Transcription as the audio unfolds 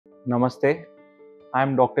Namaste, I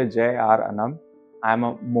am Dr. Jay Anam. I am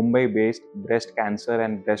a Mumbai-based breast cancer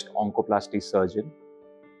and breast oncoplasty surgeon.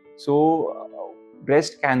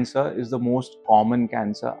 Breast cancer is the most common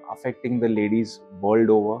cancer affecting the ladies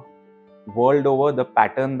world over. World over, the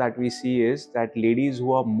pattern that we see is that ladies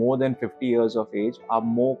who are more than 50 years of age are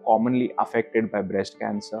more commonly affected by breast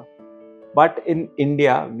cancer. But in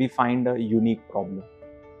India, we find a unique problem.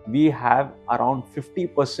 We have around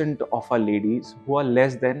 50% of our ladies who are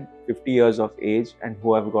less than 50 years of age and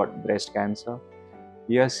who have got breast cancer.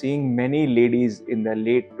 We are seeing many ladies in their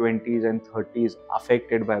late 20s and 30s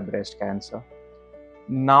affected by breast cancer.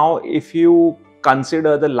 Now, if you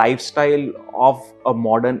consider the lifestyle of a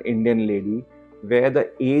modern Indian lady, where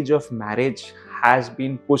the age of marriage has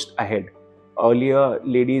been pushed ahead. Earlier,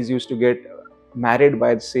 ladies used to get married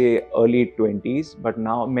by, say, early 20s, but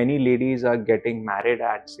now many ladies are getting married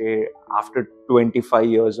at, say, after 25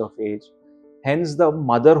 years of age. Hence, the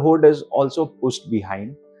motherhood is also pushed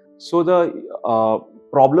behind. So, the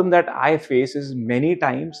problem that I face is many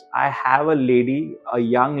times I have a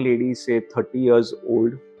young lady, say 30 years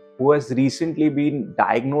old, who has recently been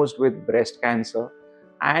diagnosed with breast cancer,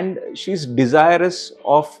 and she's desirous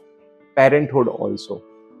of parenthood also.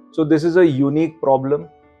 So this is a unique problem.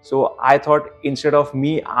 So I thought instead of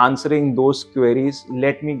me answering those queries,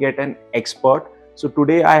 let me get an expert. So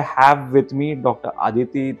today I have with me Dr.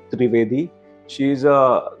 Aditi Trivedi. She is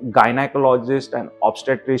a gynecologist and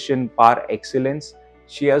obstetrician par excellence.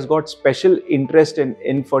 She has got special interest in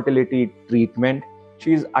infertility treatment.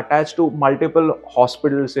 She is attached to multiple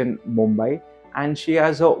hospitals in Mumbai, and she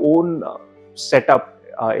has her own setup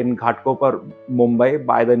in Ghatkopar, Mumbai,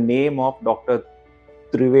 by the name of Dr.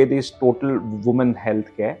 Trivedi's Total Women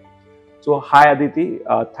Healthcare. So, hi Aditi,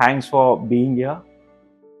 thanks for being here.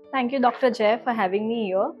 Thank you, Dr. Jay, for having me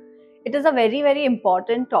here. It is a very, very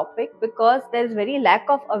important topic because there is very lack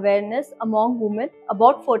of awareness among women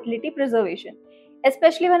about fertility preservation.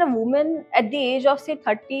 Especially when a woman at the age of say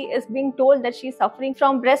 30 is being told that she is suffering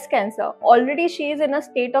from breast cancer, already she is in a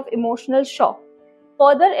state of emotional shock.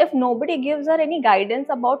 Further, if nobody gives her any guidance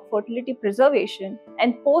about fertility preservation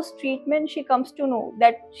and post-treatment she comes to know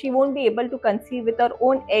that she won't be able to conceive with her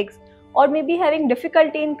own eggs or maybe having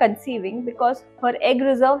difficulty in conceiving because her egg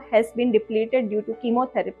reserve has been depleted due to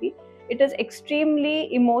chemotherapy, it is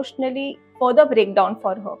extremely emotionally further breakdown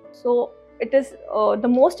for her. So it is the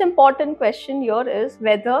most important question here is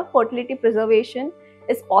whether fertility preservation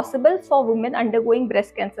is possible for women undergoing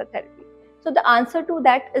breast cancer therapy. So the answer to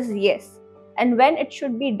that is yes, and when it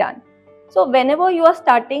should be done. So whenever you are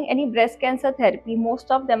starting any breast cancer therapy, most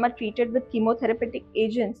of them are treated with chemotherapeutic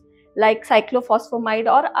agents like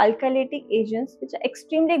cyclophosphamide or alkylating agents which are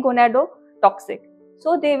extremely gonadotoxic.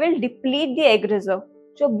 So they will deplete the egg reserve.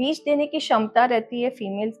 जो बीज देने की क्षमता रहती है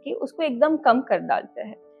females की उसको एकदम कम कर डालते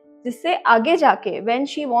हैं, जिससे आगे जाके when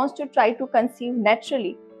she wants to try to conceive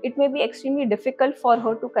naturally, it may be extremely difficult for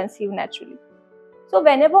her to conceive naturally. So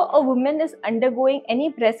whenever a woman is undergoing any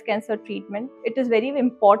breast cancer treatment, it is very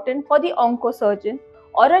important for the oncosurgeon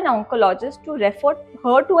or an oncologist to refer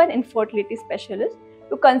her to an infertility specialist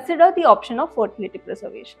to consider the option of fertility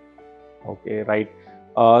preservation. Okay, right.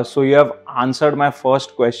 So you have answered my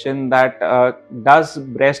first question that does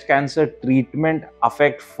breast cancer treatment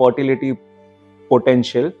affect fertility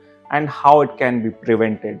potential and how it can be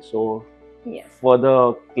prevented? So yes,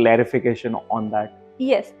 further clarification on that.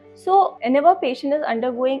 Yes. So whenever patient is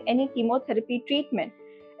undergoing any chemotherapy treatment,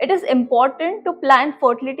 it is important to plan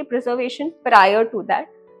fertility preservation prior to that.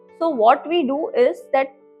 So what we do is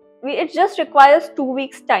that it just requires 2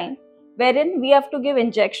 weeks time, wherein we have to give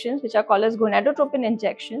injections which are called as gonadotropin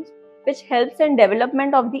injections, which helps in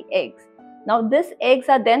development of the eggs. Now these eggs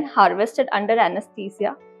are then harvested under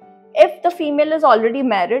anesthesia. If the female is already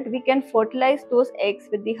married, we can fertilize those eggs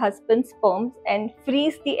with the husband's sperms and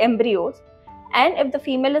freeze the embryos. And if the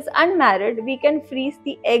female is unmarried, we can freeze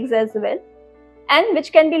the eggs as well, and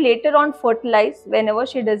which can be later on fertilized whenever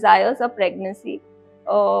she desires a pregnancy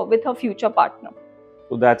with her future partner.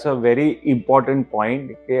 So that's a very important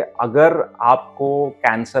point कि अगर आपको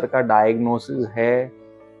cancer का diagnosis है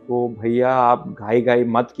तो भैया आप घाई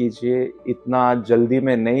मत कीजिए, इतना जल्दी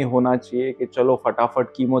में नहीं होना चाहिए कि चलो फटाफट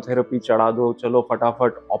कीमोथेरेपी चढ़ा दो, चलो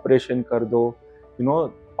फटाफट ऑपरेशन कर दो.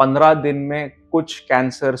 15 दिन में कुछ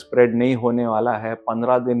कैंसर स्प्रेड नहीं होने वाला है,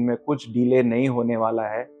 15 दिन में कुछ डिले नहीं होने वाला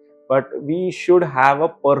है, but we should have a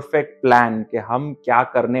perfect plan कि हम क्या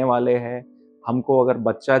करने वाले हैं. हमको अगर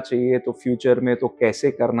बच्चा चाहिए तो फ्यूचर में तो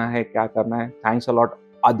कैसे करना है, क्या करना है. Thanks a lot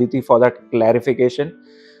Aditi for that clarification.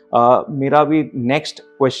 मेरा भी नेक्स्ट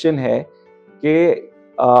क्वेश्चन है कि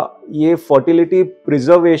ये फर्टिलिटी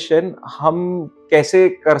प्रिजर्वेशन हम कैसे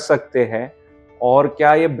कर सकते हैं और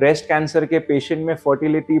क्या ये ब्रेस्ट कैंसर के पेशेंट में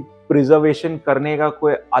फर्टिलिटी प्रिजर्वेशन करने का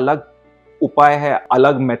कोई अलग उपाय है,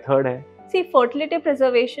 अलग मेथड है? See, fertility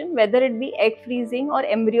preservation, whether it be egg freezing or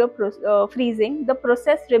embryo freezing, the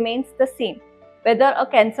process remains the same, whether a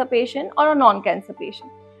cancer patient or a non-cancer patient.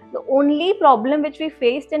 The only problem which we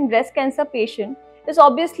faced in breast cancer patient is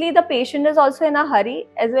obviously the patient is also in a hurry,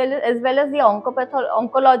 as well as the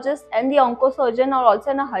oncologist and the oncosurgeon are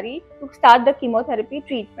also in a hurry to start the chemotherapy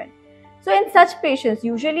treatment. So in such patients,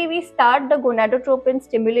 usually we start the gonadotropin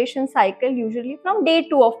stimulation cycle usually from day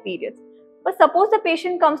 2 of periods. But suppose the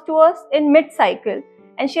patient comes to us in mid-cycle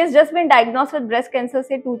and she has just been diagnosed with breast cancer,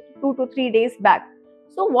 say 2 to 3 days back.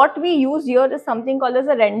 So what we use here is something called as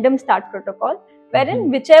a random start protocol, wherein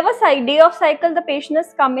whichever day of cycle the patient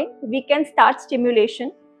is coming, we can start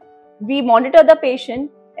stimulation. We monitor the patient,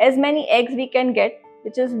 as many eggs we can get,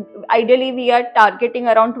 which is ideally we are targeting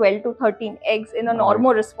around 12 to 13 eggs in a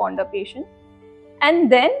normo-responder patient.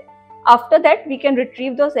 And then after that, we can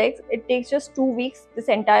retrieve those eggs. It takes just 2 weeks, this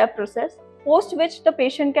entire process, post which the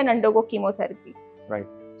patient can undergo chemotherapy. Right.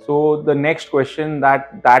 So the next question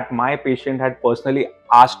that my patient had personally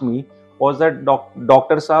asked me was that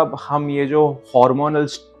doctor साहब, हम ये जो hormonal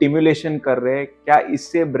stimulation कर रहे हैं, क्या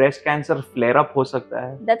इससे breast cancer flare up हो सकता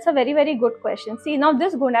है? That's a very, very good question. See, now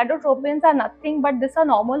these gonadotropins are nothing but these are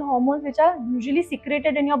normal hormones which are usually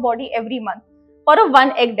secreted in your body every month for a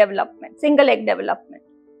one egg development, single egg development.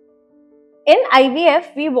 In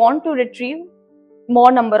IVF, we want to retrieve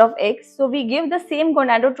more number of eggs, so we give the same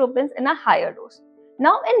gonadotropins in a higher dose.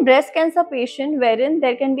 Now, in breast cancer patient, wherein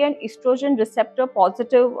there can be an estrogen receptor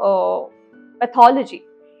positive pathology,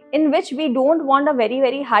 in which we don't want a very,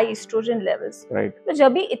 very high estrogen levels. Right. तो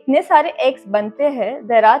जब भी इतने सारे eggs बनते हैं,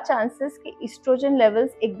 there are chances कि estrogen levels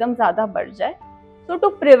एकदम ज़्यादा बढ़ जाए. So to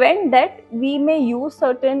prevent that, we may use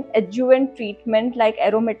certain adjuvant treatment like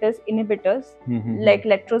aromatase inhibitors, like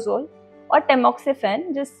letrozole और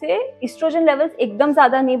tamoxifen, जिससे estrogen levels एकदम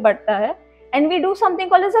ज़्यादा नहीं बढ़ता है. And we do something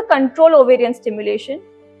called as a control ovarian stimulation.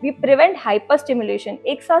 We prevent hyperstimulation.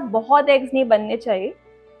 एक साथ बहुत eggs नहीं बनने चाहिए,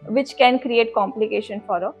 which can create complication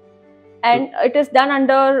for her. And it is done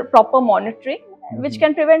under proper monitoring, which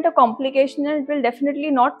can prevent a complication and it will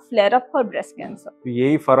definitely not flare up for breast cancer.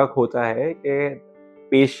 यही फर्क होता है कि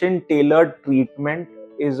patient tailored treatment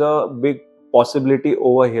is a big possibility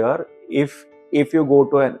over here if you go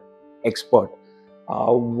to an expert.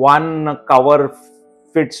 One cover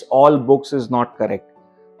fits all books is not correct.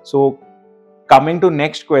 So coming to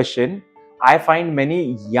next question, I find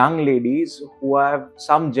many young ladies who have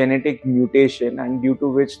some genetic mutation and due to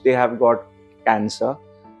which they have got cancer.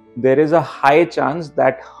 There is a high chance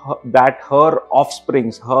that her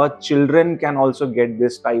offsprings, her children can also get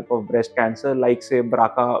this type of breast cancer, like say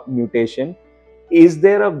BRCA mutation. Is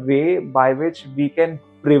there a way by which we can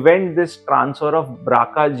prevent this transfer of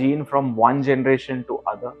BRCA gene from one generation to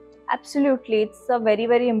other? Absolutely. It's a very,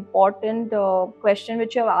 very important question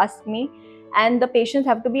which you have asked me, and the patients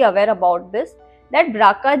have to be aware about this. That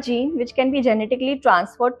BRCA gene, which can be genetically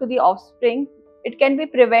transferred to the offspring, it can be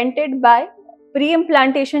prevented by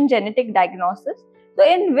pre-implantation genetic diagnosis. So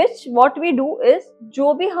in which what we do is,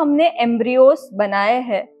 जो भी हमने embryos बनाए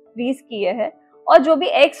हैं, freeze किए हैं, और जो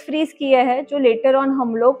भी eggs freeze किए हैं, जो later on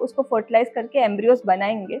हम लोग उसको fertilize करके embryos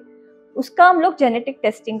बनाएंगे, उसका हम लोग genetic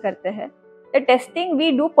testing करते हैं. The testing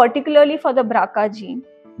we do particularly for the BRCA gene,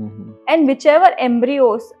 and whichever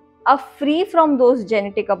embryos are free from those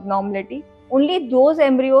genetic abnormality, only those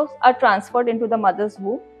embryos are transferred into the mother's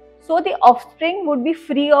womb. So the offspring would be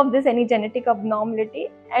free of this any genetic abnormality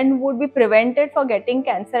and would be prevented for getting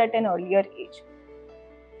cancer at an earlier age.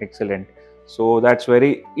 Excellent. So that's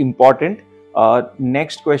very important.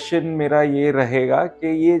 Next question मेरा ये रहेगा कि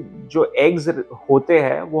ये जो eggs होते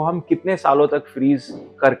हैं वो हम कितने सालों तक freeze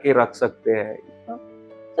करके रख सकते हैं?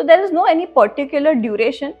 So there is no any particular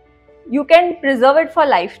duration. You can preserve it for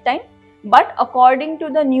lifetime, but according to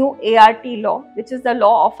the new ART law, which is the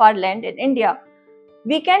law of our land in India,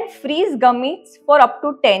 we can freeze gametes for up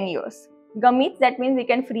to 10 years. Gametes, that means we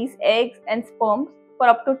can freeze eggs and sperms for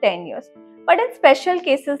up to 10 years. But in special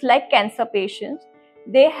cases like cancer patients,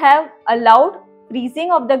 they have allowed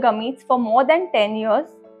freezing of the gametes for more than 10 years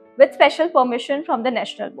with special permission from the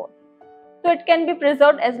national board. So it can be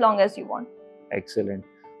preserved as long as you want. Excellent.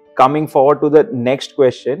 Coming forward to the next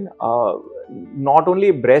question, not only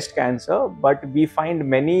breast cancer, but we find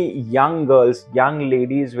many young girls, young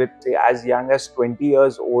ladies with say as young as 20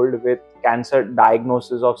 years old with cancer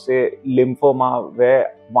diagnosis of say lymphoma,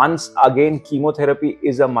 where once again chemotherapy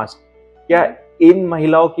is a must. क्या इन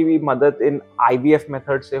महिलाओं की भी मदद इन IVF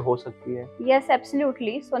method से हो सकती है? Yes,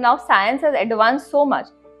 absolutely. So now science has advanced so much.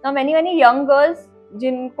 Now many young girls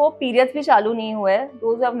जिनको पीरियड्स भी चालू नहीं हुए,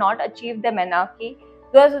 those who have not achieved the menarche,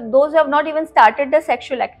 those who have not even started the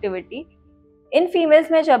sexual activity, in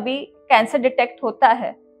females में जब भी cancer detect होता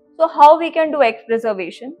है, so how we can do egg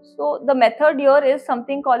preservation? So the method here is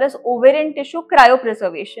something called as ovarian tissue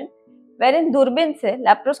cryopreservation, wherein दूरबीन से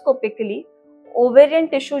laparoscopically ovarian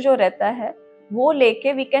tissue जो रहता है वो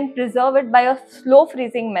लेके we can preserve it by a slow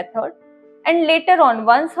freezing method, and later on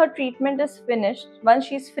once her treatment is finished, once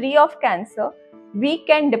she is free of cancer, we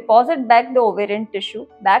can deposit back the ovarian tissue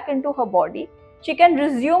back into her body. She can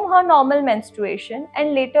resume her normal menstruation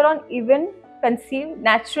and later on even conceive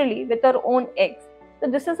naturally with her own eggs. So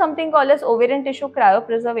this is something called as ovarian tissue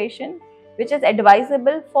cryopreservation, which is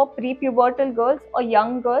advisable for prepubertal girls or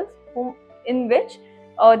young girls in which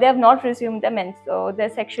they have not resumed their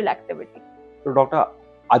sexual activity. So Dr.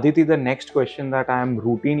 Aditi, the next question that I am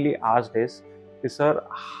routinely asked is, sir,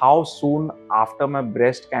 how soon after my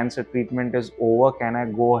breast cancer treatment is over can I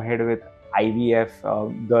go ahead with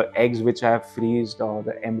IVF, the eggs which I have freezed or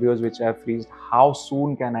the embryos which I have freezed, how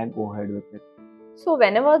soon can I go ahead with it? So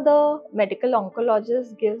whenever the medical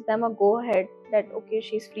oncologist gives them a go ahead that okay,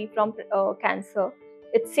 she's free from cancer,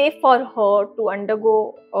 it's safe for her to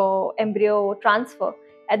undergo embryo transfer,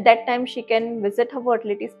 at that time she can visit her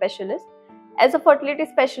fertility specialist. As a fertility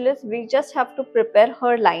specialist, we just have to prepare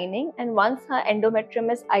her lining, and once her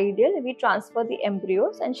endometrium is ideal, we transfer the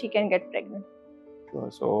embryos and she can get pregnant.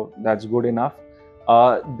 Sure, so that's good enough.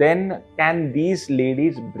 Then can these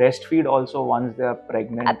ladies breastfeed also once they are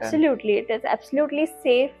pregnant? Absolutely, it is absolutely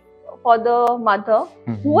safe for the mother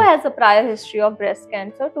who has a prior history of breast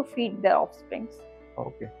cancer to feed their offsprings.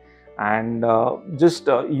 Okay. And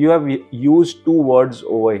you have used two words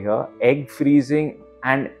over here, egg freezing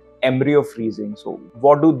and embryo freezing. So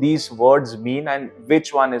what do these words mean and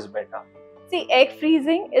which one is better? See, egg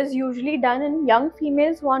freezing is usually done in young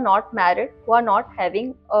females who are not married, who are not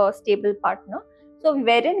having a stable partner. So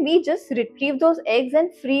wherein we just retrieve those eggs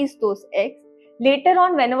and freeze those eggs. Later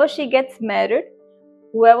on, whenever she gets married,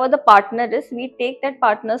 whoever the partner is, we take that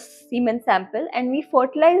partner's semen sample and we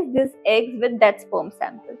fertilize these eggs with that sperm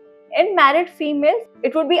sample. In married females,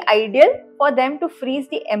 it would be ideal for them to freeze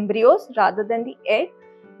the embryos rather than the egg,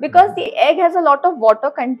 because the egg has a lot of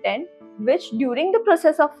water content which during the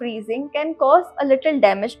process of freezing can cause a little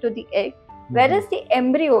damage to the egg, whereas the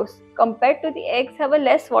embryos compared to the eggs have a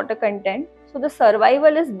less water content, so the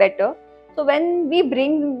survival is better. So when we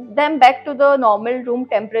bring them back to the normal room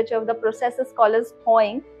temperature, the process is called as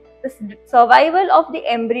thawing. The survival of the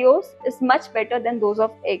embryos is much better than those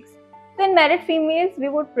of eggs. So in married females, we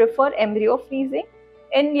would prefer embryo freezing.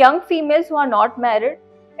 In young females who are not married,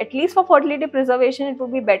 at least for fertility preservation, it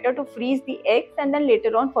would be better to freeze the eggs and then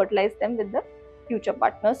later on fertilize them with the future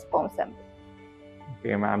partner's sperm sample.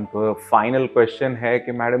 Okay, ma'am. तो final question है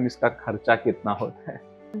कि madam इसका खर्चा कितना होता है?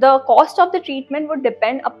 The cost of the treatment would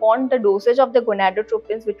depend upon the dosage of the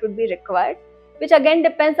gonadotropins which would be required, which again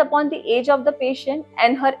depends upon the age of the patient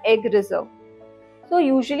and her egg reserve. So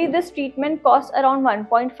usually this treatment costs around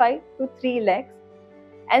 1.5 to 3 lakhs,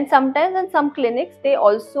 and sometimes in some clinics they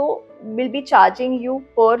also will be charging you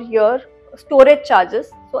per year storage charges.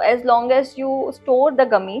 So as long as you store the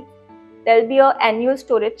gametes, there will be an annual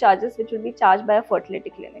storage charges which will be charged by a fertility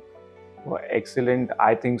clinic. Excellent,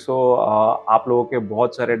 I think so आप लोगों के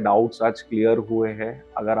बहुत सारे doubts आज clear हुए हैं.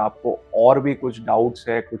 अगर आपको और भी कुछ डाउट्स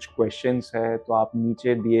है, कुछ क्वेश्चंस है, तो आप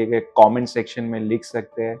नीचे दिए गए कमेंट सेक्शन में लिख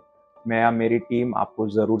सकते हैं. मैं या मेरी टीम आपको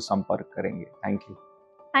ज़रूर संपर्क करेंगे. Thank you.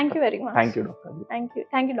 Thank you very much. Thank you, Dr.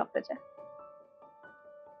 Thank you, Dr. Jay.